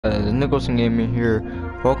Nicholson Gaming here.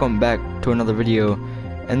 Welcome back to another video.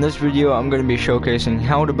 In this video, I'm going to be showcasing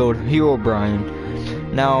how to build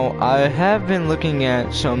Herobrine. Now, I have been looking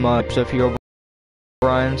at some of Herobrines,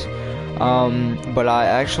 but I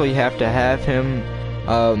actually have to have him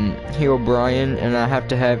Herobrine, and I have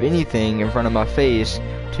to have anything in front of my face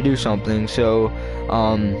to do something. So,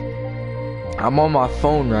 I'm on my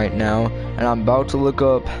phone right now, and I'm about to look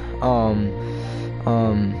up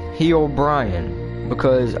Herobrine,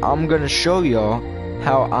 because I'm gonna show y'all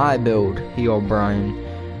how I build Herobrine,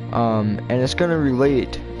 and it's gonna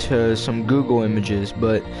relate to some Google images,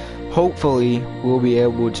 but hopefully we'll be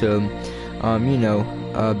able to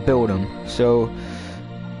build them. So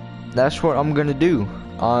that's what I'm gonna do.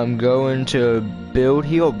 I'm going to build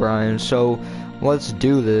Herobrine, so let's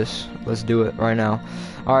do this. Let's do it right now.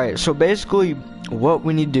 Alright, so basically what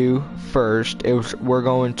we need to do first is we're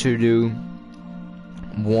going to do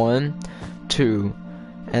 1, 2,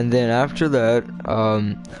 and then after that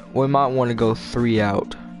we might want to go 3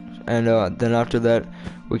 out, and then after that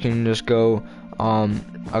we can just go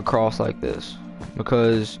across like this,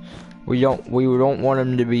 because we don't want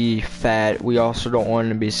him to be fat, we also don't want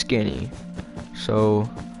him to be skinny. So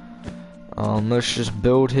let's just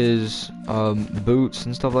build his boots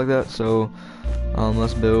and stuff like that. So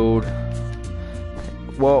let's build,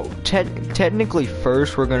 well, technically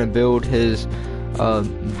first we're gonna build his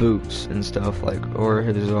boots and stuff, like, or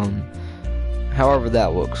his however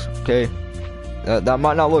that looks. Okay, that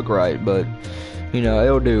might not look right, but you know,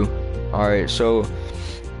 it'll do. All right, so,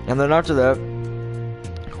 and then after that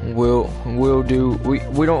we'll do,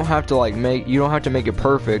 we don't have to like make, you don't have to make it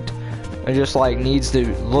perfect. It just like needs to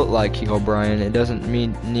look like Herobrine. It doesn't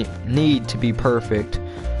need to be perfect.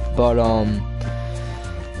 But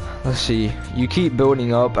let's see, you keep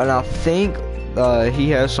building up, and I think he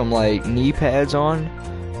has some like knee pads on.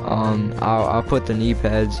 I'll put the knee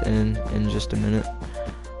pads in just a minute,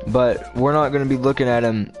 but we're not gonna be looking at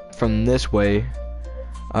him from this way.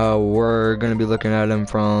 We're gonna be looking at him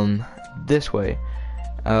from this way.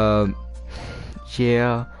 Yeah,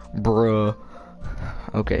 bruh.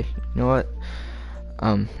 Okay, you know what?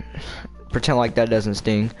 Pretend like that doesn't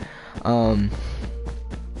sting.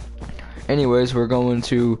 Anyways, we're going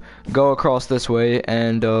to go across this way,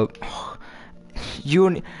 and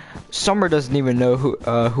Summer doesn't even know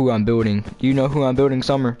who I'm building. Do you know who I'm building,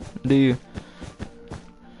 Summer? Do you?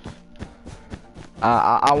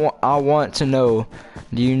 I want to know.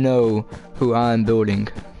 Do you know who I'm building?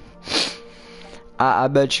 I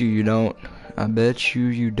bet you don't. I bet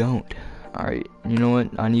you don't. Alright, you know what?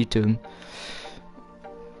 I need to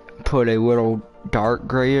put a little dark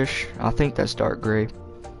grayish. I think that's dark gray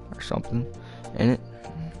or something in it.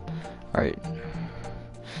 Alright.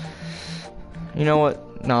 You know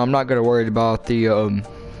what? No, I'm not gonna worry about the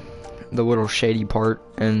little shady part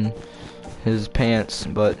in his pants,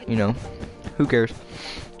 but you know, who cares?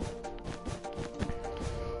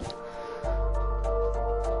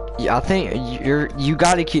 Yeah, I think you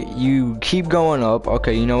gotta keep going up.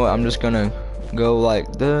 Okay, you know what? I'm just gonna go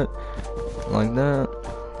like that, like,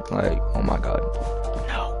 oh my god,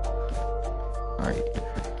 no. All right.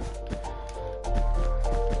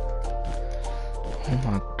 Oh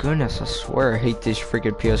my goodness, I swear I hate these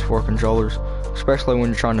freaking PS4 controllers, especially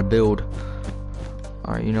when you're trying to build.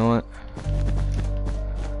 All right, you know what?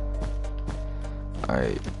 All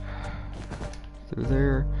right, through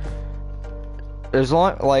there. As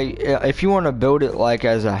long, like, if you want to build it like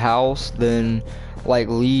as a house, then like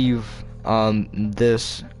leave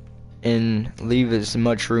leave as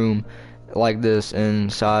much room like this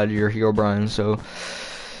inside your Herobrine. So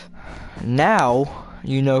now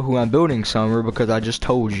you know who I'm building, Summer, because I just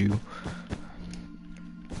told you,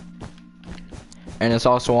 and it's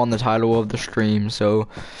also on the title of the stream. So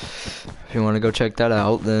if you want to go check that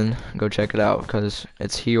out, then go check it out, because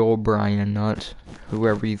it's Herobrine, not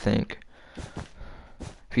whoever you think.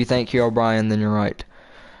 If you think Herobrine, then you're right.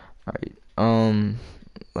 Alright,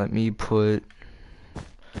 let me put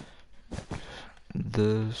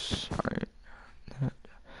this, alright,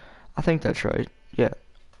 I think that's right, yeah.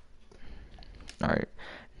 Alright,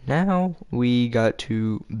 now we got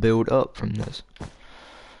to build up from this.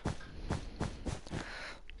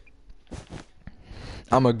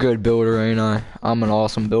 I'm a good builder, ain't I? I'm an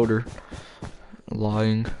awesome builder.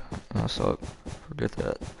 Lying, I suck, forget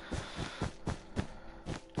that.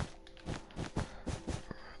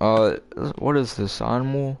 What is this,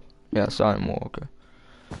 sign wall? Yeah, sign wall, okay.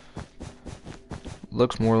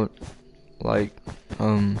 Looks more like,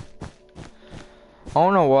 I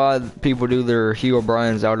don't know why people do their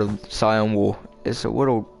Herobrines out of cyan wool. It's a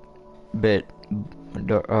little bit,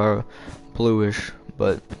 bluish,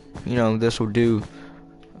 but, you know, this will do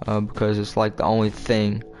because it's like the only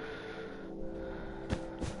thing.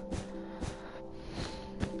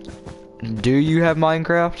 Do you have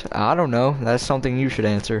Minecraft? I don't know. That's something you should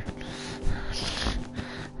answer.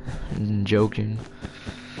 I'm joking.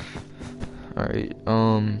 Alright,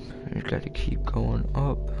 we gotta keep going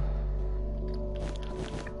up.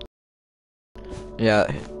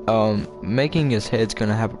 Yeah, making his head's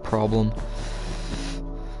gonna have a problem.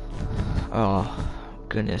 Oh,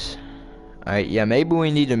 goodness. Alright, yeah, maybe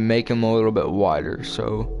we need to make him a little bit wider,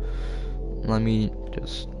 so let me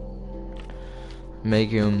just make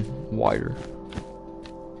him wider.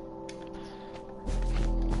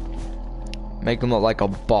 Make him look like a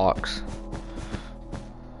box.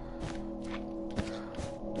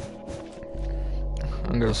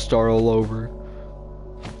 I'm gonna start all over.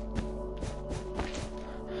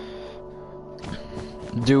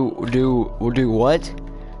 Do what?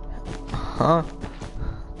 Huh?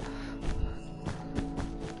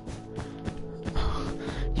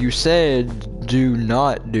 You said do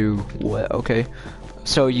not do what? Okay.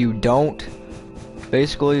 So you don't?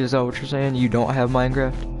 Basically, is that what you're saying? You don't have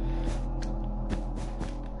Minecraft?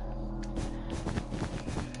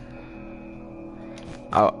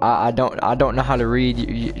 I don't know how to read.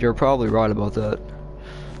 You're probably right about that.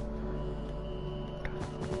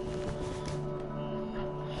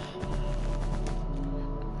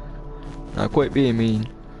 Not quite being mean.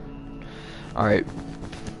 Alright.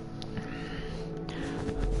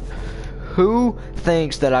 Who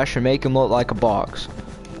thinks that I should make him look like a box?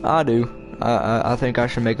 I do. I think I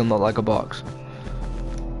should make him look like a box.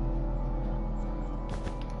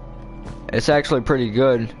 It's actually pretty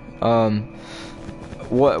good.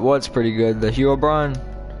 What's pretty good? The Herobrine?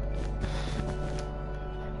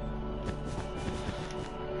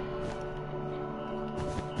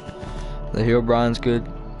 The Herobrine's good.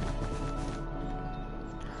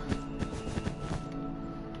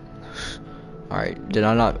 Alright, did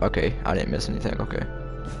I not? Okay, I didn't miss anything, okay.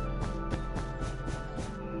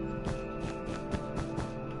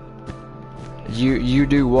 You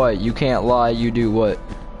do what? You can't lie, you do what?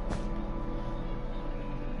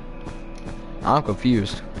 I'm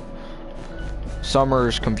confused.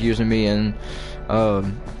 Summer's confusing me, and I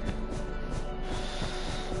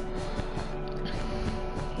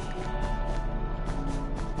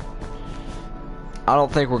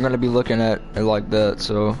don't think we're gonna be looking at it like that.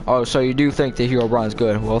 So, oh, so you do think the Herobrine's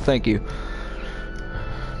good? Well, thank you.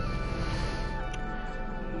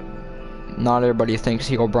 Not everybody thinks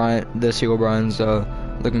this Herobrine's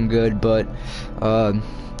looking good, but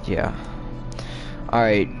yeah. All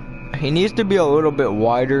right. He needs to be a little bit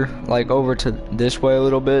wider, like over to this way a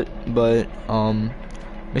little bit, but let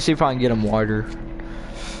me see if I can get him wider.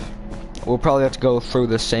 We'll probably have to go through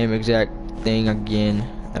the same exact thing again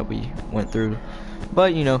that we went through,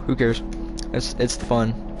 but you know, who cares? It's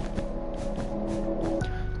fun.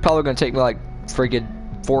 Probably gonna take me like freaking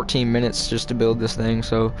 14 minutes just to build this thing,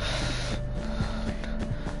 so.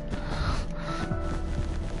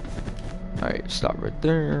 Alright, stop right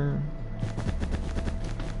there.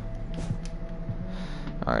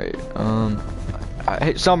 Alright,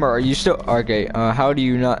 hey, Summer, are you still okay? How do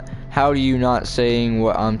you not saying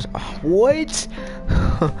what I'm what?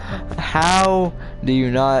 How do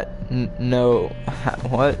you not know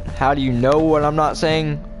what? How do you know what I'm not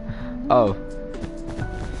saying? Oh,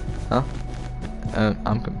 huh?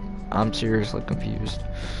 I'm seriously confused.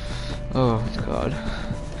 Oh God.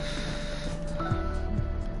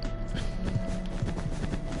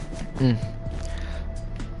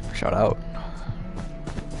 Shout out.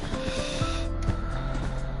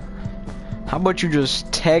 How about you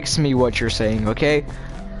just text me what you're saying, okay?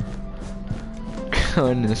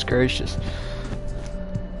 Goodness gracious.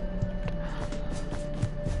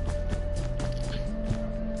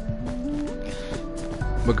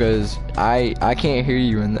 Because I can't hear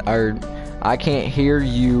you I can't hear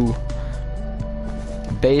you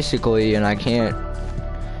basically, and I can't.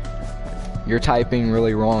 You're typing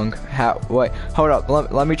really wrong. Wait, hold up.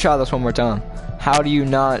 Let me try this one more time. How do you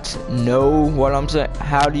not know what I'm saying?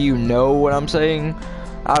 How do you know what I'm saying?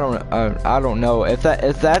 I don't know. If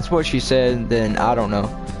that's what she said, then I don't know.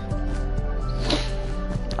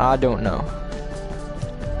 I don't know.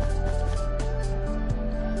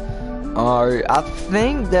 I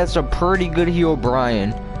think that's a pretty good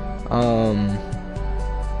Herobrine.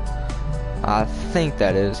 I think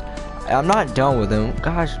that is. I'm not done with him.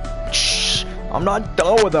 Gosh, shh, I'm not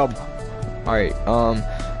done with him. All right.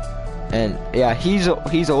 And yeah, he's a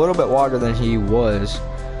little bit wider than he was.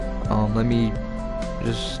 Let me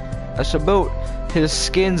just. That's about. His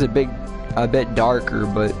skin's a bit darker,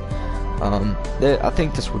 but I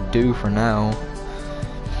think this would do for now.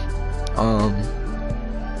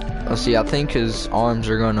 Let's see, I think his arms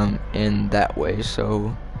are gonna end that way,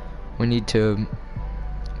 so we need to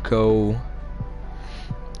go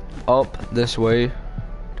up this way.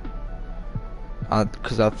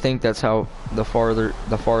 Because I think that's how the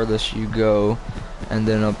farthest you go, and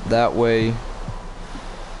then up that way,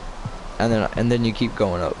 and then you keep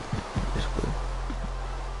going up. Basically.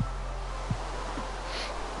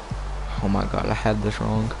 Oh my god, I have this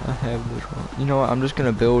wrong. You know what? I'm just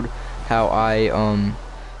gonna build how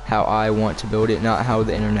I want to build it, not how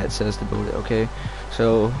the internet says to build it. Okay,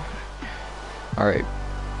 so all right,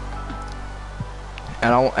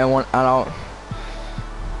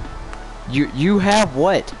 You have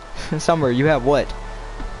what? Summer, you have what?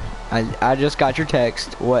 I just got your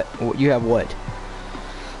text. What you have what?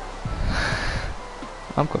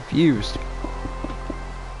 I'm confused.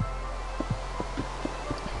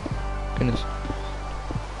 Goodness.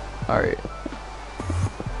 All right.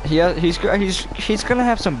 He's gonna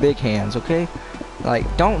have some big hands, okay?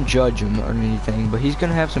 Like, don't judge him or anything, but he's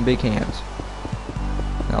gonna have some big hands.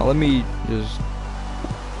 Now let me just.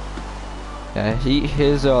 Yeah, he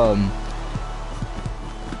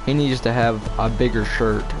needs to have a bigger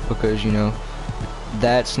shirt because, you know,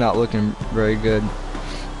 that's not looking very good.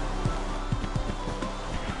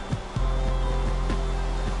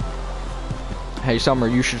 Hey Summer,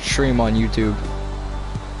 you should stream on YouTube.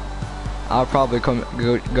 I'll probably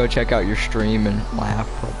go check out your stream and laugh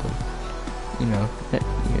probably. You know,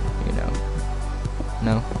 you know.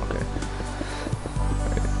 No? Okay.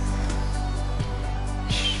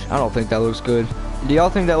 I don't think that looks good. Do y'all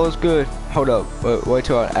think that looks good? Hold up, wait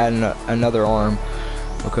till I add another arm,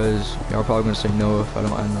 because y'all probably gonna say no if I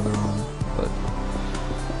don't add another arm.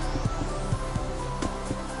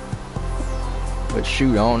 But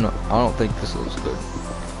shoot, I don't think this looks good.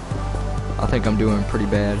 I think I'm doing pretty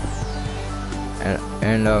bad,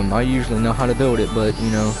 and I usually know how to build it, but you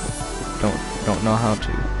know, don't know how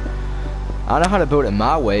to. I know how to build it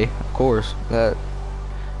my way, of course. That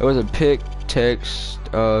it was a pic text.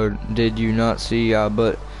 Did you not see?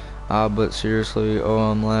 But seriously, oh,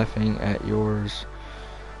 I'm laughing at yours.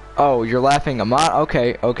 Oh, you're laughing at mine?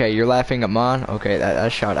 Okay, you're laughing at mine? Okay,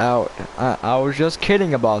 that shot out. I was just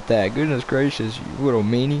kidding about that. Goodness gracious, you little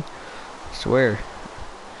meanie. I swear.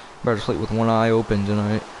 Better sleep with one eye open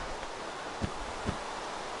tonight.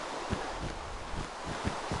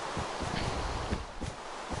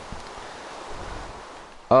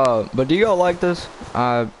 But do y'all like this?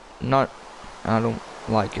 I don't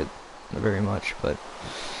like it very much, but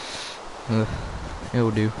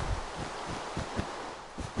it'll do.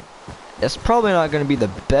 It's probably not gonna be the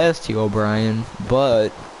best Herobrine,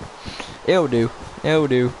 but it'll do. It'll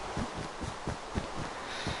do.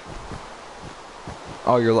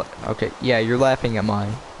 Oh, you're okay. Yeah, you're laughing at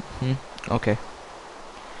mine. Okay.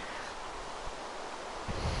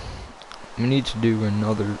 We need to do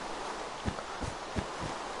another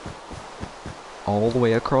all the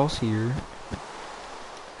way across here.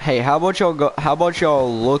 Hey, how about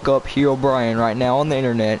y'all look up Herobrine right now on the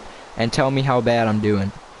internet and tell me how bad I'm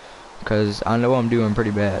doing, cause I know I'm doing pretty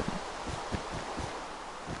bad.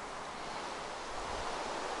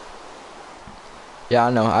 Yeah, I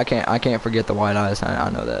know. I can't forget the white eyes. I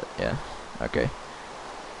know that. Yeah. Okay.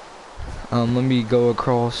 Let me go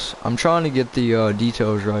across. I'm trying to get the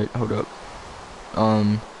details right. Hold up.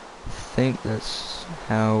 I think that's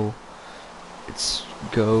how it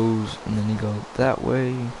goes, and then you go that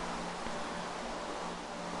way.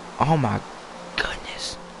 Oh my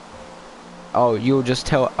goodness. Oh, you'll just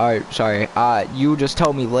tell. Alright, sorry. You'll just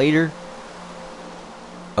tell me later.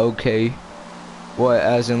 Okay. What,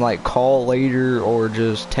 as in like call later or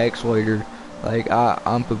just text later? Like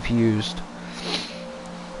I'm confused.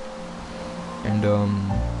 And oh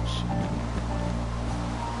my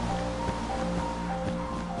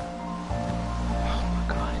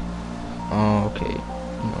god. Oh, okay.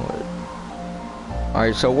 You know what?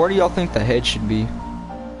 Alright, so where do y'all think the head should be?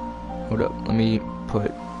 Hold up, let me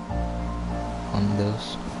put on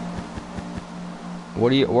this. Where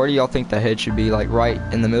do y'all think the head should be? Like right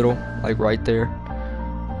in the middle? Like right there?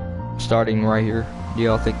 Starting right here. Do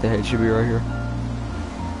y'all think the head should be right here?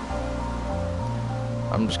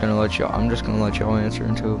 I'm just gonna let y'all answer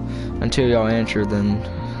until y'all answer, then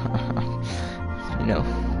you know.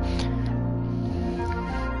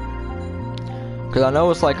 Cause I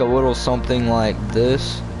know it's like a little something like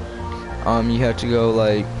this. You have to go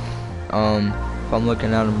like if I'm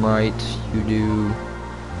looking at him right, you do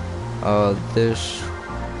this.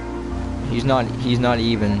 He's not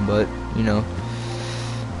even, but you know,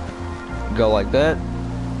 go like that.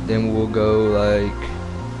 Then we'll go like,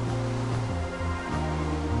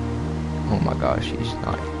 oh my gosh,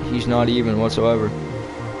 he's not even whatsoever.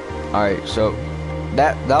 Alright, so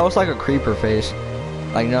that was like a creeper face.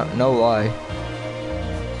 Like no lie.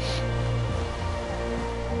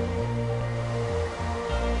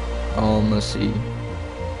 Let's see.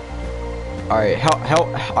 Alright, help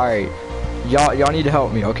alright. Y'all need to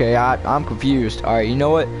help me, okay? I'm confused. Alright, you know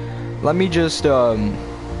what? Let me just I'm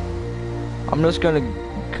just gonna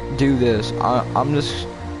do this.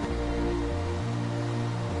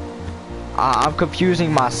 I'm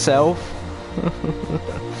confusing myself.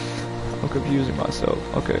 I'm confusing myself.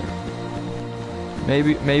 Okay.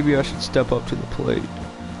 Maybe I should step up to the plate.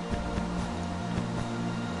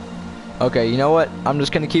 Okay, you know what? I'm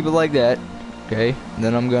just gonna keep it like that. Okay, and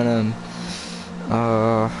then I'm gonna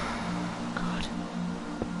God.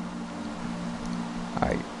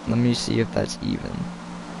 Alright, let me see if that's even.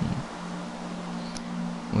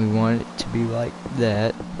 We want it to be like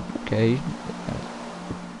that. Okay.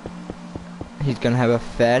 He's gonna have a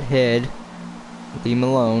fat head. Leave him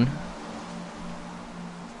alone.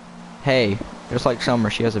 Hey, just like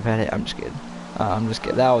Summer, she has a fat head. I'm just kidding. I'm just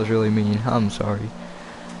kidding. That was really mean. I'm sorry.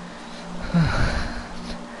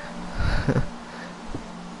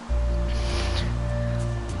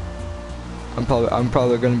 I'm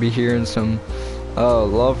probably gonna be hearing some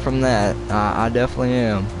love from that. I definitely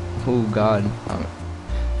am. Oh God.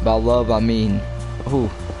 By love I mean, oh,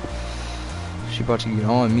 she about to get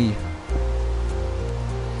on me.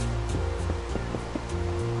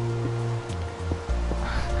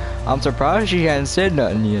 I'm surprised she hadn't said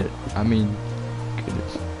nothing yet. I mean,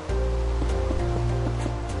 goodness.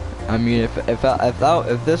 I mean, if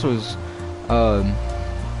this was,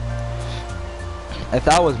 if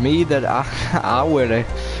that was me, that I would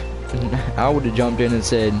have jumped in and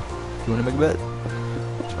said, "You want to make a bet?"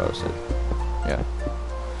 That's what I said. Yeah.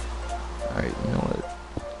 All right. You know what?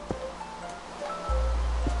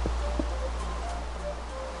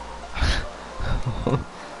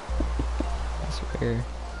 I swear.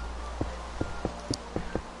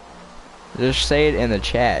 Just say it in the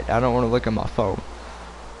chat. I don't want to look at my phone.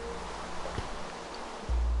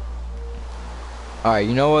 Alright,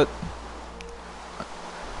 you know what?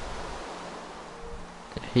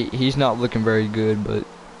 He's not looking very good, but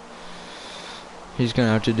he's gonna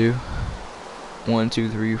have to do 1, 2,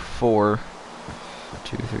 3, 4.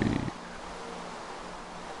 2, 3.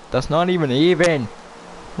 That's not even.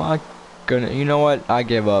 My goodness. You know what? I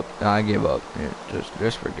give up. Yeah,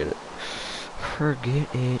 just forget it.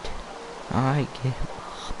 Forget it. I give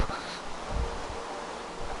up.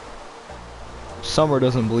 Summer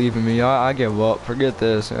doesn't believe in me. I give up. Forget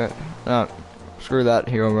this. Screw that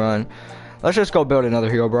Herobrine. Let's just go build another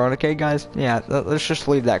Herobrine, okay, guys? Yeah, let's just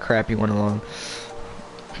leave that crappy one alone.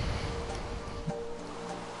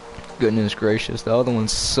 Goodness gracious, the other one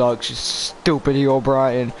sucks. You stupid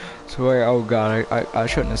Herobrine. Swear, oh God, I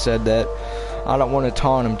shouldn't have said that. I don't want to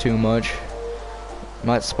taunt him too much.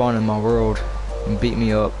 Might spawn in my world and beat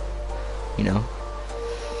me up. You know,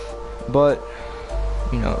 but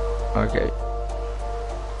you know, okay,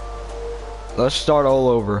 let's start all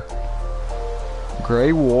over.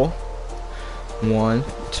 Gray wool, 1,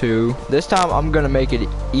 2. This time I'm gonna make it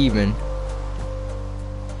even.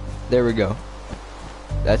 There we go.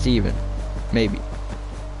 That's even. Maybe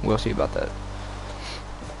we'll see about that.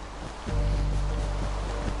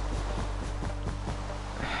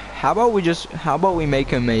 How about we make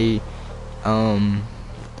him a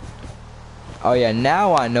oh yeah,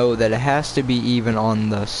 now I know that it has to be even on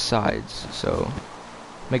the sides, so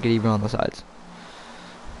make it even on the sides.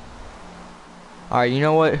 Alright, you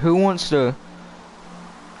know what? Who wants to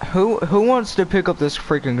pick up this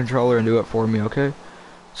freaking controller and do it for me, okay?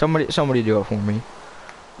 Somebody do it for me.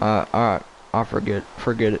 Alright, I'll forget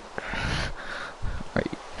it.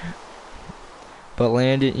 Alright. But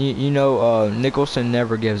Landon, you know, Nicholson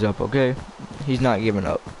never gives up, okay? He's not giving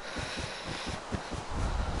up.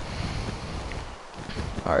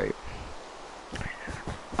 Alright.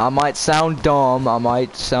 I might sound dumb, I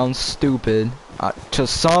might sound stupid. To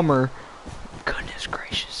Summer, goodness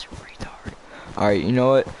gracious, retard. Alright, you know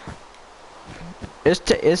what? It's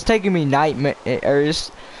taking me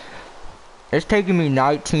it's taking me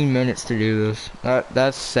 19 minutes to do this.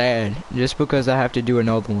 That's sad. Just because I have to do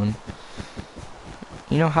another one.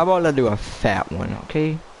 You know, how about I do a fat one,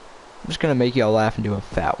 okay? I'm just gonna make y'all laugh and do a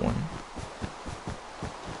fat one.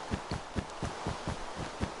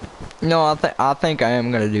 No, I think I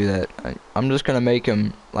am gonna do that. I'm just gonna make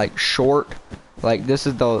him like short. Like this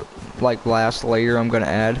is the like last layer I'm gonna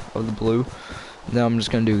add of the blue. Then I'm just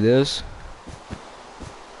gonna do this,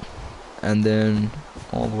 and then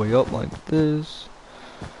all the way up like this.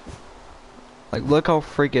 Like look how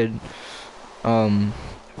freaking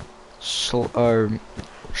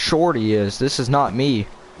short he is. This is not me.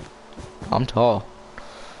 I'm tall.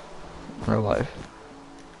 In real life.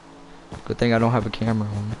 Good thing I don't have a camera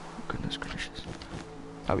on. Goodness gracious.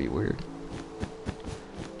 That'd be weird.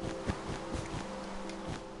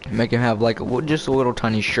 Make him have like just a little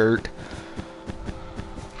tiny shirt.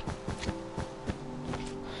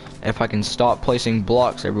 If I can stop placing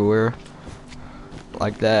blocks everywhere.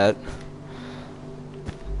 Like that.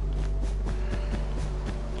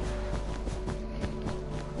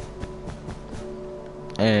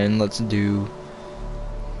 And let's do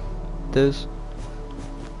this.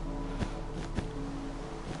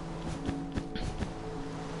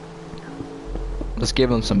 Let's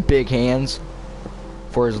give him some big hands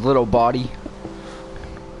for his little body.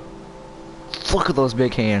 Look at those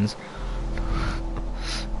big hands.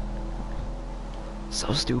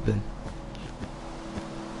 So stupid.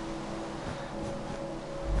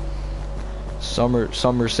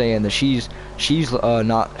 Summer saying that she's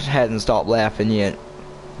hadn't stopped laughing yet.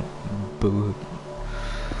 Boo.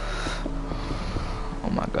 Oh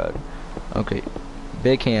my god. Okay.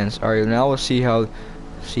 Big hands. Alright, now let's see how.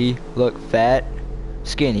 See, look, fat,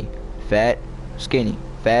 skinny, fat, skinny,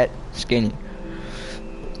 fat, skinny.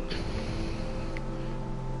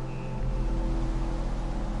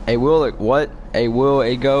 Hey, will it what? Hey, will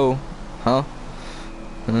it go? Huh?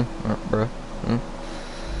 Huh? Bruh. Huh?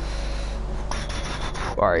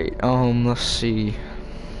 Alright, let's see.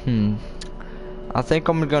 I think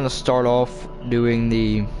I'm gonna start off doing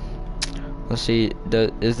the. Let's see.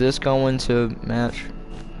 Is this going to match?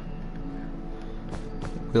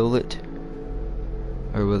 Will it?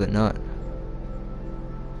 Or will it not?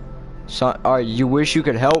 So, alright, you wish you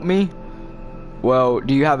could help me? Well,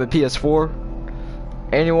 do you have a PS4?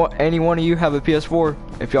 Any one of you have a PS4?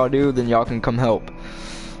 If y'all do, then y'all can come help.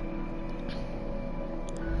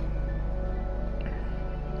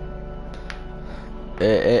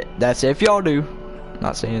 That's if y'all do.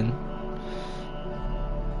 Not saying.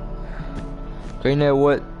 Okay, you know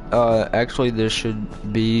what? Actually, this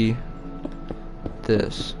should be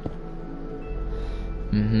this.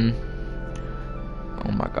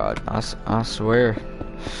 Oh my god. I swear.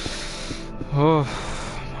 Oh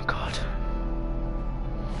my god.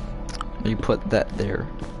 You put that there.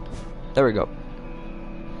 There we go.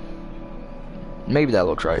 Maybe that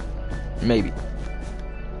looks right. Maybe.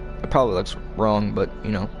 It probably looks wrong, but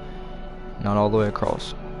you know, not all the way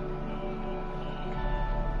across.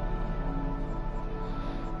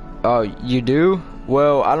 Oh, you do?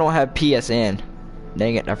 Well, I don't have PSN.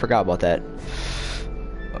 Dang it, I forgot about that.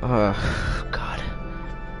 God.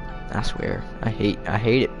 I swear. I hate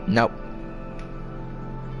it. Nope.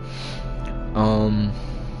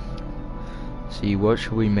 See, what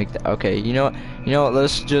should we make that? Okay, you know what,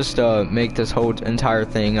 let's just make this whole entire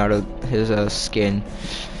thing out of his skin.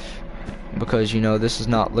 Because, you know, this is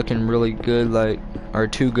not looking really good, like, or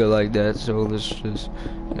too good like that, so let's just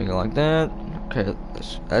make it like that. Okay,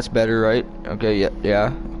 that's better, right? Okay,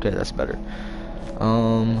 yeah, okay, that's better.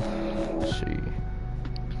 Let's see.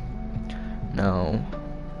 No.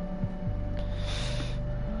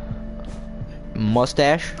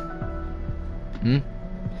 Mustache?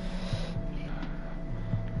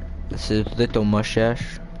 This is little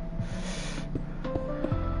mustache.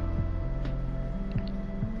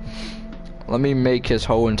 Let me make his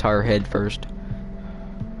whole entire head first.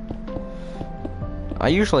 I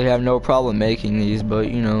usually have no problem making these, but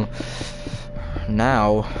you know,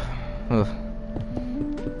 now,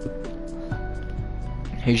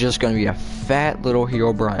 he's just gonna be a fat little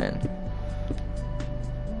Herobrine.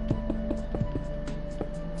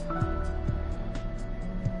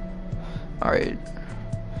 Alright.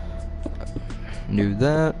 Do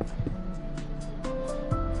that.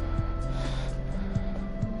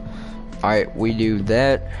 Alright, we do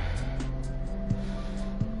that.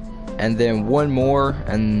 And then one more,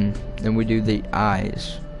 and then we do the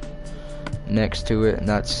eyes next to it, and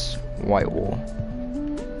that's white wool.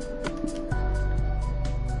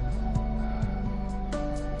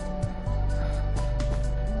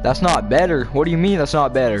 That's not better. What do you mean that's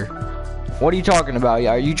not better? What are you talking about?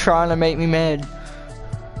 Are you trying to make me mad?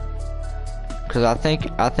 Cause I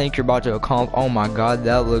think you're about to accomplish. Oh my god,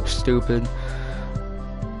 that looks stupid.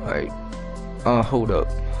 Alright. Hold up.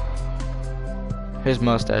 His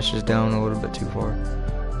mustache is down a little bit too far.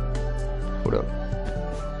 Hold up.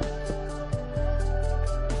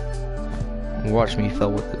 Watch me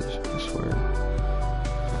fail with this, I swear.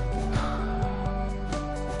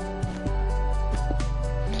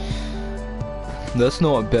 That's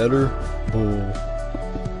not better. Bull.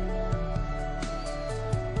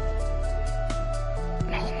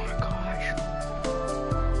 Oh my gosh.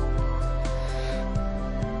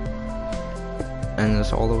 And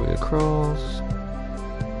this all the way across.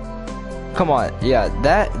 Come on, yeah,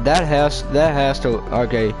 that has to.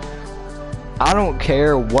 Okay, I don't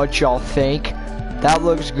care what y'all think. That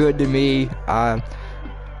looks good to me. I'm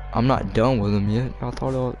not done with them yet. I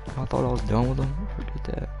thought I was done with them. Forget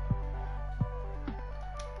that.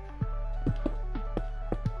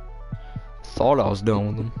 Thought I was done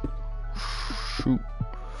with them. Shoot.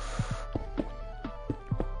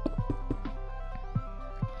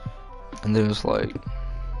 And then it's like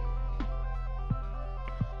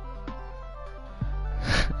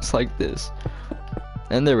it's like this.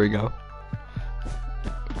 And there we go.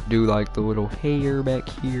 Do like the little hair back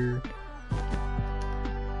here.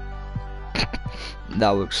 That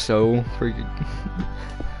looks so freaking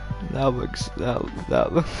that looks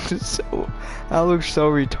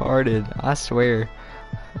so retarded. I swear.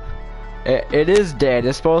 It is dead.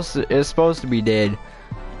 It's supposed to be dead.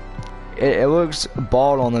 It looks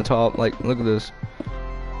bald on the top. Like, look at this.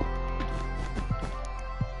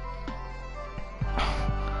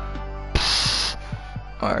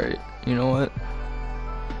 Alright, you know what?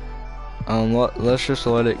 Let's just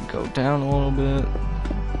let it go down a little bit.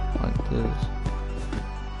 Like this.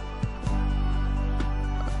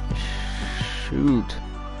 Shoot.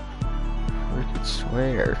 Freaking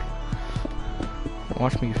swear.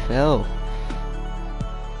 Watch me fail.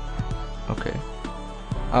 Okay.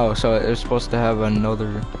 Oh, so it's supposed to have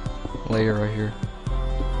another layer right here.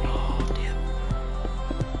 Oh, damn.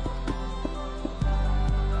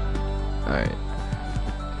 Alright.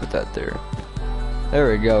 Put that there. There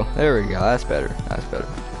we go. There we go. That's better. That's better.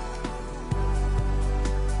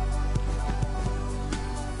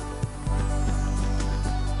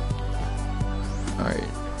 Alright.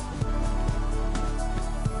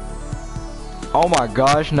 Oh my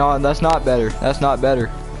gosh, no, that's not better. That's not better.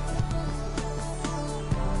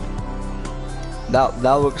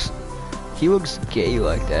 That looks, he looks gay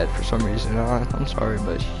like that for some reason. I'm sorry,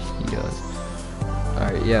 but he does.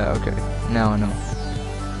 Alright, yeah, okay. Now I know.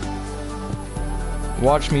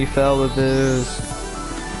 Watch me fail at this,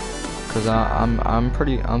 cause I'm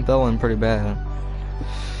failing pretty bad.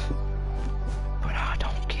 But I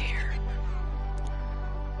don't care.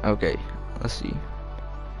 Okay, let's see.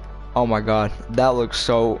 Oh my god, that looks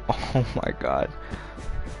so. Oh my god.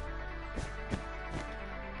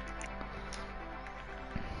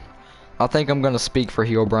 I think I'm gonna speak for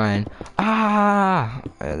Herobrine. Ah,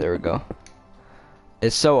 yeah, there we go.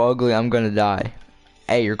 It's so ugly, I'm gonna die.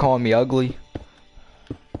 Hey, you're calling me ugly?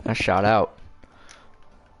 I shot out.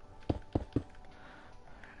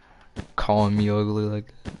 Calling me ugly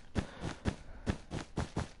like that.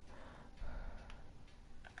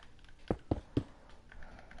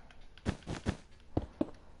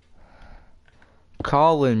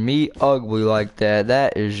 Calling me ugly like that.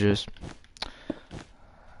 That is just.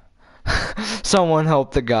 Someone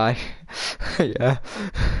help the guy. Yeah.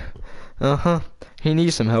 Uh-huh. He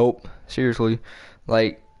needs some help. Seriously.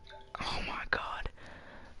 Like, oh my god.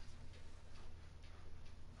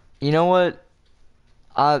 You know what?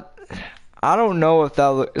 I don't know if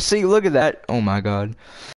that see, look at that. Oh my god.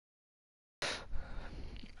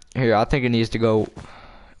 Here, I think it needs to go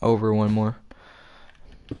over one more.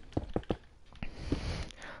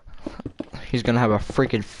 He's gonna have a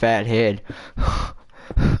freaking fat head.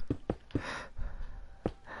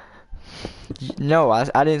 No, I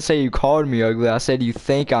didn't say you called me ugly. I said you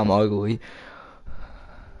think I'm ugly.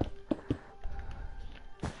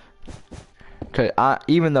 Cause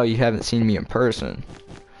even though you haven't seen me in person,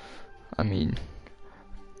 I mean,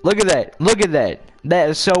 look at that. Look at that. That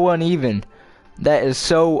is so uneven. That is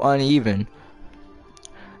so uneven.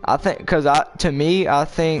 I think, cause to me, I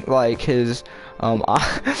think like his, oh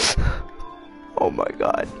my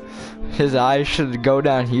god, his eyes should go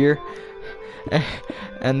down here.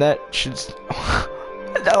 And that should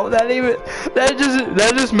no,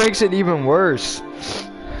 that just makes it even worse.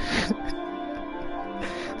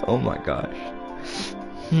 Oh my gosh.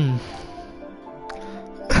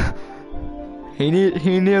 He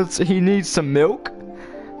needs some milk.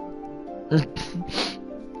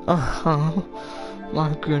 Oh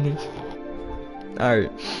my goodness. All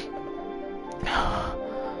right.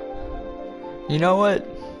 You know what?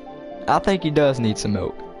 I think he does need some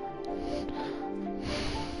milk.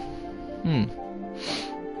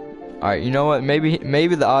 Alright, you know what? Maybe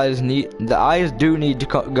the eyes do need to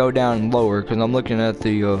go down lower, because I'm looking at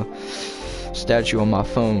the statue on my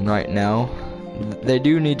phone right now. They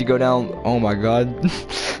do need to go down. Oh my god.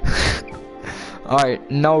 Alright,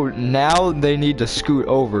 no, now they need to scoot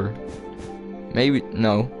over. Maybe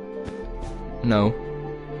no.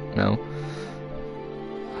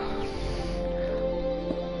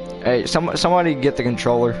 Hey, somebody get the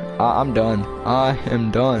controller. I'm done. I am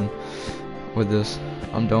done with this.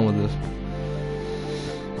 I'm done with this.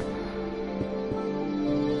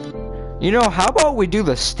 You know, how about we do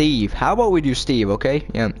the Steve? How about we do Steve, okay?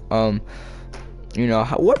 Yeah, you know,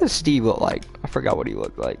 what does Steve look like? I forgot what he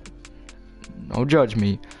looked like. Don't judge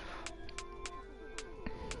me.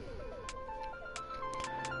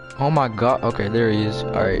 Oh my god, okay, there he is.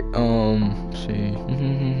 Alright, let's see.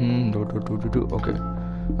 Okay.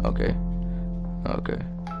 Okay. Okay.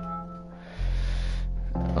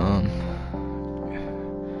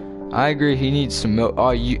 I agree, he needs some milk.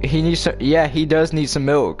 Oh, he needs some, yeah, he does need some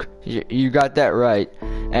milk. You got that right.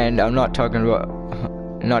 And I'm not talking about,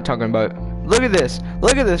 look at this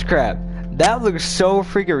crap. That looks so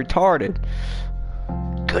freaking retarded.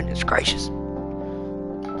 Goodness gracious.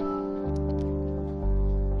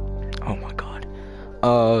 Oh my god.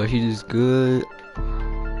 He's good.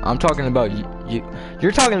 I'm talking about you.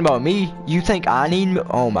 You're talking about me. You think I need milk?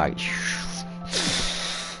 Oh my.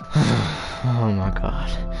 Oh my god.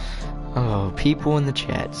 Oh, people in the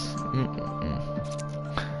chats.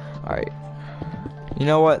 Alright. You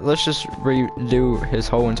know what? Let's just redo his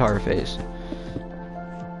whole entire face.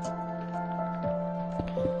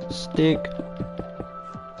 Stick.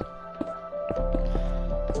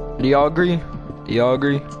 Do y'all agree? Do y'all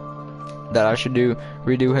agree that I should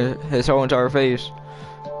redo his whole entire face?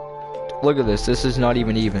 Look at this. This is not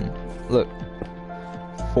even. Look.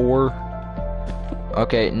 4.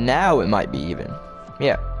 Okay, now it might be even.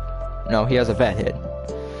 Yeah. No, he has a fat head.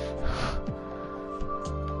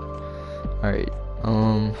 Alright,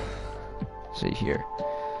 let's see here.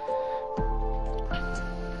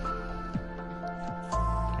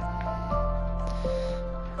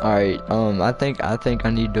 Alright, I think I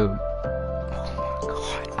need to.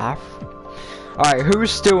 Oh my god, Alright, who's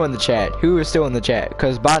still in the chat? Who is still in the chat?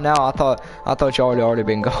 Cause by now I thought y'all had already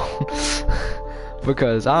been gone.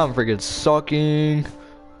 Because I'm freaking sucking.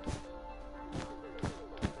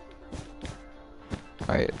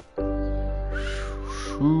 Alright.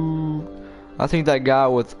 I think that guy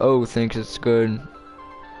with O thinks it's good.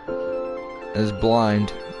 Is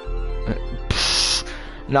blind.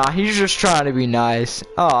 Nah, he's just trying to be nice.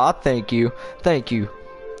 Oh, thank you. Thank you.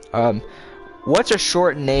 What's a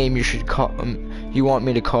short name you should call you want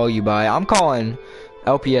me to call you by? I'm calling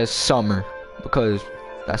LPS Summer because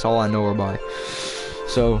that's all I know her by.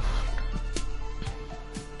 So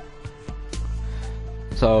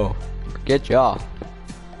forget y'all.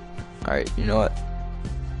 Alright, you know what?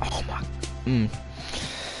 Oh my.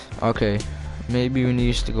 Okay. Maybe we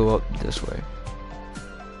need to go up this way.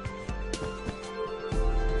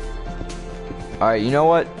 Alright, you know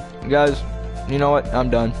what, guys? You know what? I'm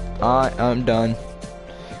done. I'm done.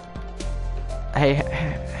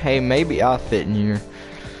 Hey, maybe I'll fit in here.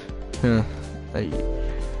 Huh.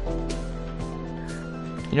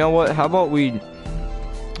 You know what? How about we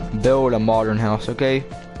build a modern house, okay?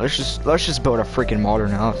 Let's just build a freaking modern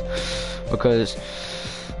house, because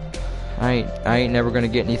I ain't never gonna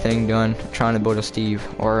get anything done trying to build a Steve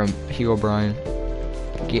or a Herobrine.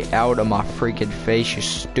 Get out of my freaking face, you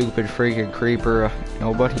stupid freaking creeper.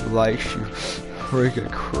 Nobody likes you,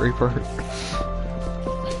 freaking creeper.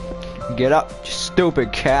 Get up, you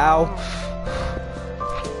stupid cow.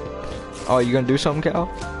 Oh, you gonna do something, cow?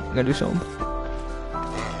 You gonna do something?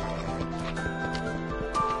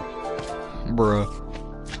 Bruh.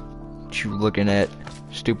 What you looking at,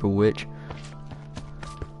 stupid witch?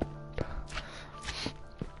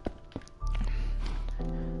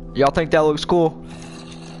 Y'all think that looks cool?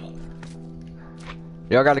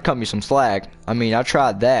 Y'all gotta cut me some slack. I mean, I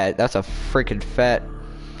tried that. That's a freaking fat.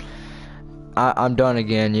 I'm done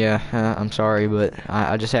again. Yeah, I'm sorry, but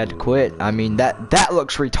I just had to quit. I mean, that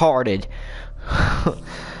looks retarded.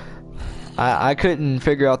 I couldn't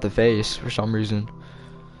figure out the face for some reason.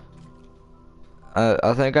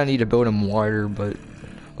 I think I need to build him wider, but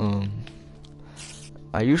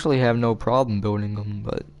I usually have no problem building them,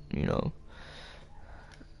 but you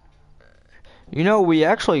know, we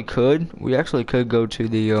actually could go to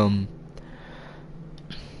the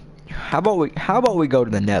how about we go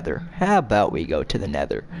to the Nether? How about we go to the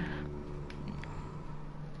Nether?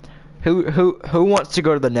 Who wants to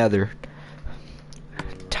go to the Nether?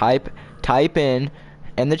 Type in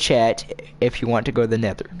the chat if you want to go to the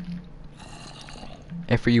Nether.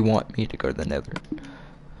 If you want me to go to the Nether.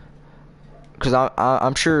 Cause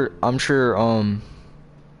I'm sure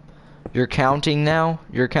you're counting now.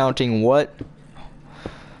 You're counting what?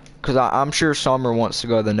 Cause I'm sure Summer wants to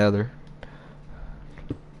go to the Nether.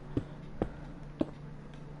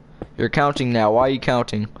 You're counting now. Why are you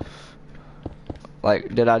counting?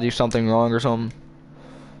 Like, did I do something wrong or something?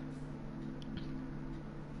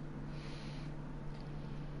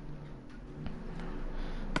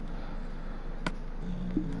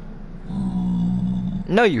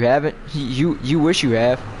 No, you haven't. You wish you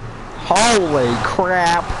have. Holy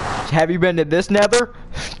crap. Have you been to this nether?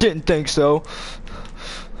 Didn't think so.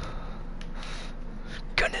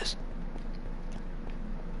 Goodness.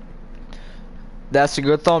 That's a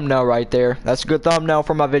good thumbnail right there. That's a good thumbnail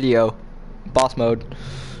for my video. Boss mode.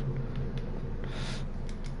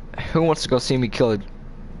 Who wants to go see me kill it?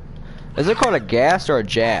 Is it called a ghast or a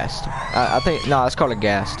jast? I think, no, it's called a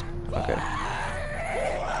ghast. Okay.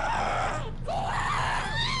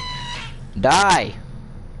 Die!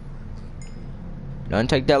 Doesn't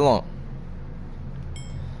take that long.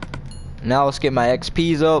 Now let's get my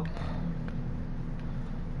XPs up.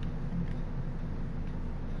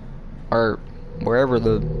 Or wherever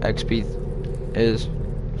the XP is.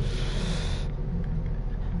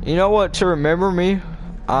 You know what, to remember me,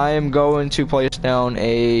 I am going to place down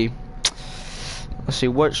a, let's see,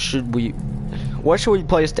 what should we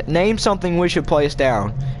place, name something we should place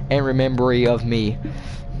down in memory of me.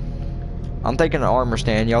 I'm thinking an armor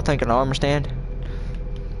stand. Y'all think an armor stand?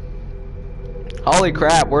 Holy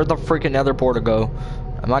crap, where'd the freaking nether portal go?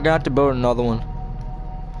 Am I gonna have to build another one?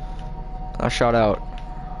 I shot out.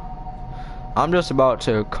 I'm just about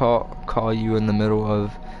to call you in the middle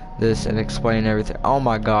of this and explain everything. Oh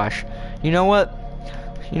my gosh. You know what?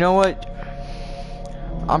 You know what?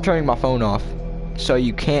 I'm turning my phone off, so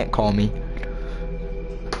you can't call me.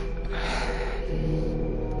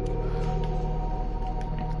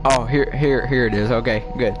 Oh, here it is. Okay,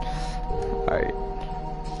 good. All right.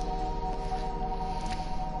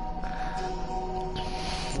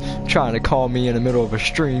 Trying to call me in the middle of a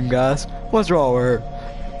stream, guys. What's wrong with her?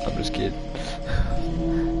 I'm just kidding.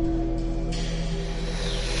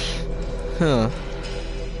 Huh.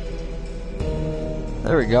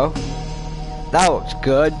 There we go. That looks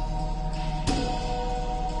good.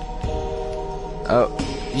 Oh,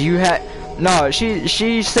 you had... No,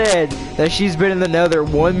 she said that she's been in the nether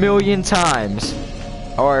 1 million times.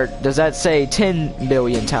 Or does that say 10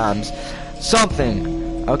 billion times?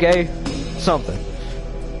 Something, okay? Something.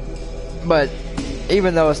 But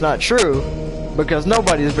even though it's not true, because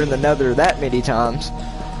nobody's been in the nether that many times.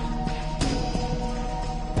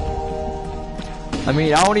 I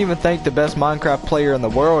mean, I don't even think the best Minecraft player in the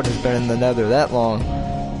world has been in the nether that long.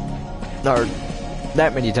 Or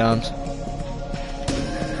that many times.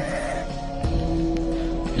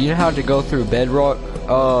 You know how to go through bedrock?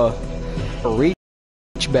 Reach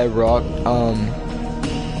bedrock.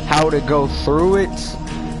 How to go through it?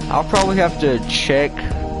 I'll probably have to check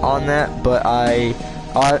on that, but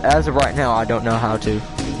as of right now, I don't know how to.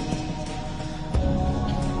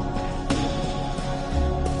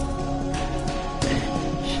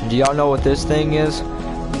 Do y'all know what this thing is?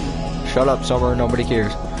 Shut up, Summer. Nobody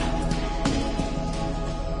cares.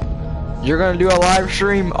 You're gonna do a live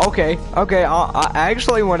stream? Okay, okay. I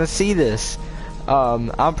actually want to see this.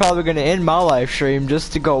 I'm probably gonna end my live stream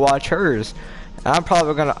just to go watch hers. I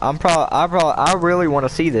really want to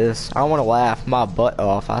see this. I want to laugh my butt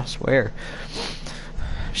off. I swear.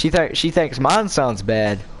 She thinks mine sounds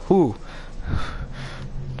bad. Whew.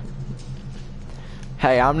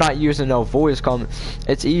 Hey, I'm not using no voice comment.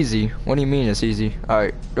 It's easy. What do you mean it's easy?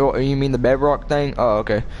 Alright. You mean the bedrock thing? Oh,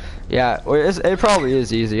 okay. Yeah, well, it probably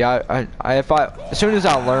is easy. As soon as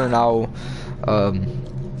I learn, I'll,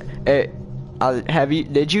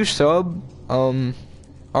 did you sub,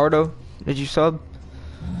 Ardo? Did you sub?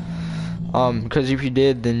 Because if you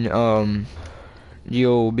did, then,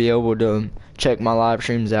 you'll be able to check my live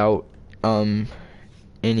streams out,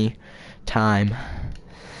 any time.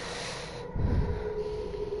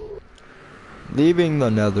 Leaving the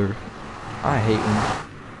nether. I hate them.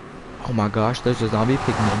 Oh my gosh, there's a zombie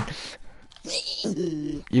pigman.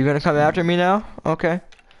 You gonna come after me now? Okay.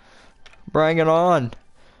 Bring it on.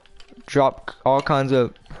 Drop all kinds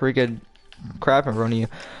of freaking crap in front of you.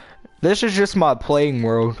 This is just my playing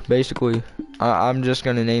world, basically. I'm just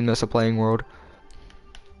gonna name this a playing world.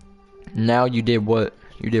 Now you did what?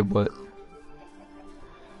 You did what?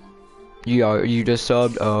 You just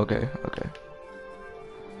subbed? Oh, okay, okay.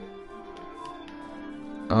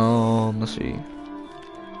 Let's see.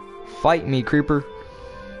 Fight me, creeper.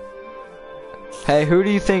 Hey, who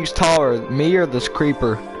do you think's taller, me or this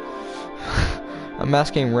creeper? I'm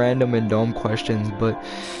asking random and dumb questions, but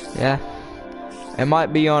yeah, it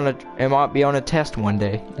might be on a test one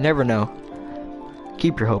day. You never know.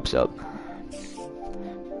 Keep your hopes up.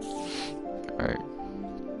 All right.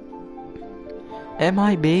 It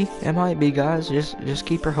might be, guys. Just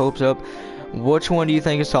keep your hopes up. Which one do you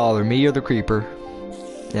think is taller, me or the creeper?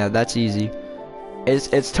 Yeah, that's easy.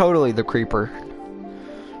 It's totally the creeper.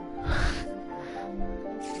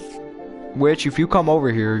 Which, if you come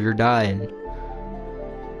over here, you're dying.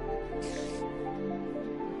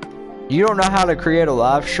 You don't know how to create a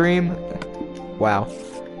live stream? Wow.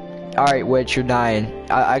 Alright, Witch, you're dying.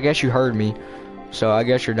 I guess you heard me. So I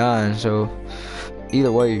guess you're dying, so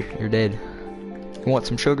either way, you're dead. You want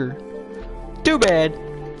some sugar? Too bad.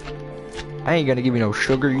 I ain't gonna give you no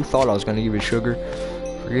sugar. You thought I was gonna give you sugar.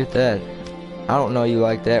 Forget that. I don't know you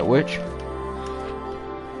like that, Witch.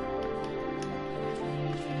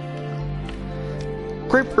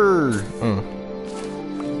 Creeper.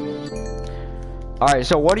 Alright,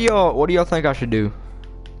 so what do y'all think I should do?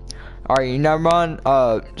 Alright, never mind.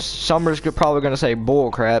 Summer's probably gonna say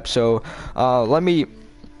bull crap, so let me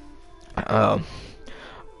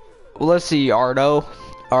let's see, Ardo.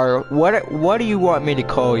 Or what do you want me to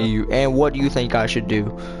call you, and what do you think I should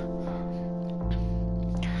do?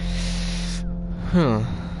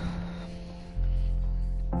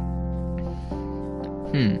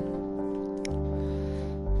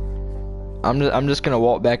 I'm just gonna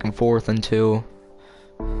walk back and forth until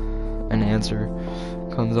an answer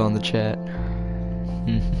comes on the chat.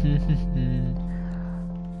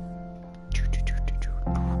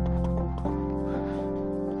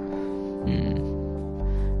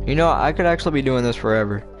 You know, I could actually be doing this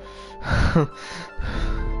forever.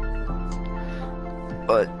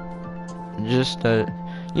 But just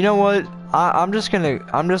you know what? I'm just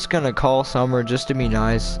gonna call Summer just to be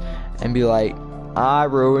nice and be like, I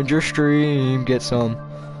ruined your stream, get some.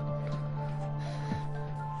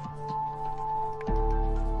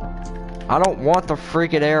 I don't want the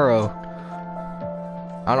freaking arrow.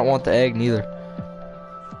 I don't want the egg neither.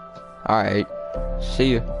 Alright,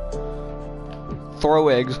 see you. Throw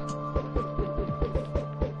eggs.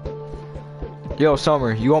 Yo,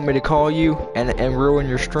 Summer, you want me to call you and ruin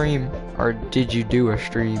your stream? Or did you do a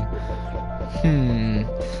stream?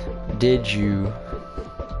 Did you?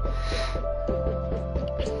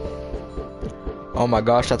 Oh my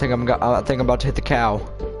gosh, I think I'm about to hit the cow.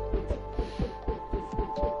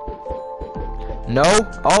 No?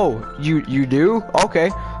 Oh, you do?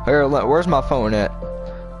 Okay. Here, where's my phone at?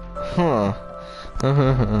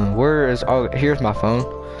 Where is? Oh, here's my phone.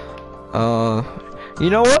 You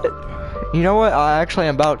know what? You know what? I actually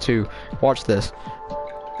am about to watch this.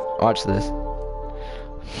 Watch this.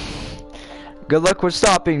 Good luck with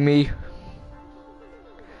stopping me.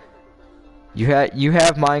 You have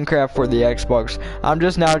Minecraft for the Xbox. I'm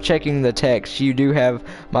just now checking the text. You do have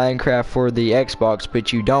Minecraft for the Xbox,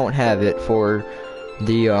 but you don't have it for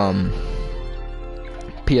the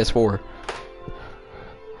PS4.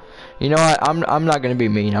 You know what? I'm not gonna be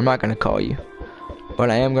mean. I'm not gonna call you, but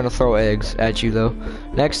I am gonna throw eggs at you though.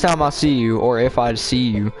 Next time I see you, or if I see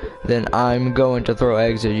you, then I'm going to throw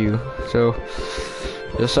eggs at you. So,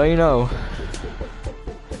 just so you know.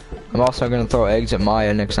 I'm also gonna throw eggs at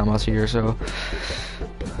Maya next time I see her, so.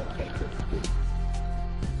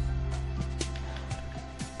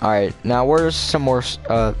 Alright, now where's some more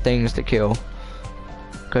things to kill?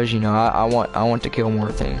 Cause you know, I want to kill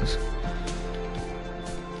more things.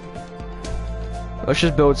 Let's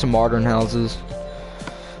just build some modern houses.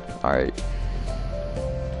 Alright.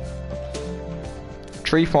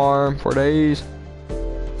 Tree farm for days.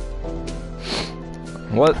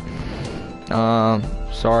 What?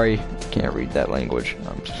 Sorry, can't read that language.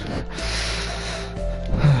 I'm just...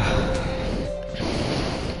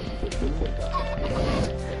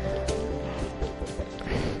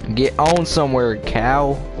 Get on somewhere,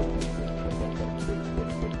 cow.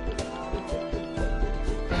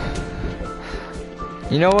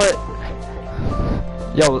 You know what?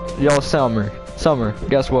 Yo, Summer,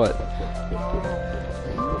 guess what?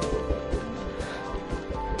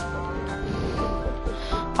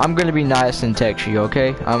 I'm gonna be nice and text you,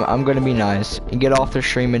 okay? I'm gonna be nice and get off the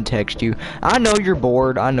stream and text you. I know you're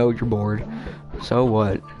bored. I know you're bored. So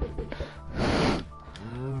what?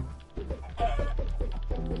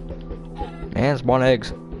 Man, spawn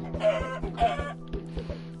eggs.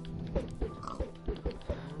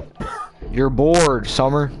 You're bored,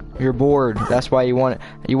 Summer. You're bored. That's why you want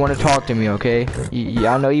to talk to me, okay?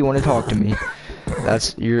 I know you want to talk to me.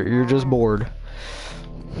 You're just bored.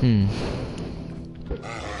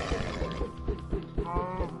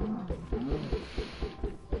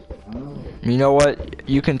 You know what?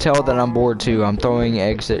 You can tell that I'm bored too. I'm throwing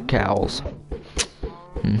eggs at cows.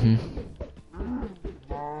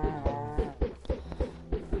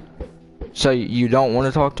 So you don't want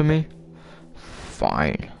to talk to me?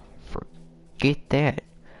 Fine. Forget that.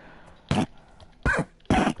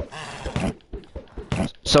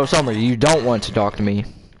 So Summer, you don't want to talk to me?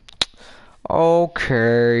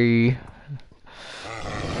 Okay.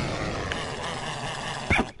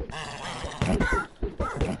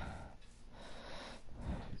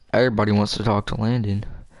 Everybody wants to talk to Landon.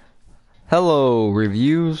 Hello,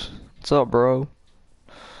 reviews. What's up, bro?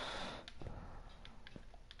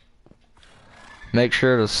 Make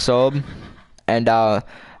sure to sub, and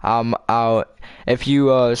if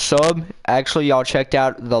you sub, actually y'all checked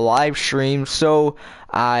out the live stream, so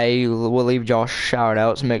I will leave y'all shout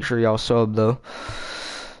outs. Make sure y'all sub though.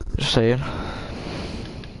 Just saying.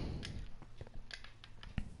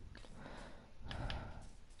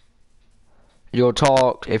 You'll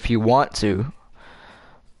talk if you want to.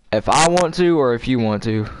 If I want to, or if you want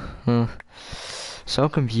to. Huh. So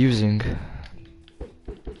confusing.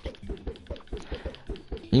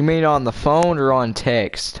 You mean on the phone or on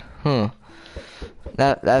text? Huh.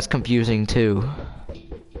 That's confusing too.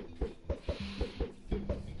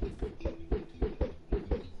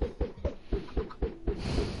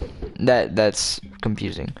 That's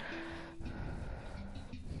confusing.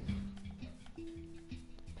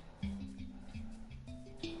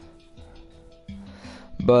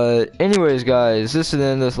 But anyways, guys, this is the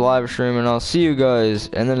end of this live stream, and I'll see you guys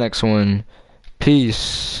in the next one.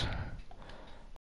 Peace.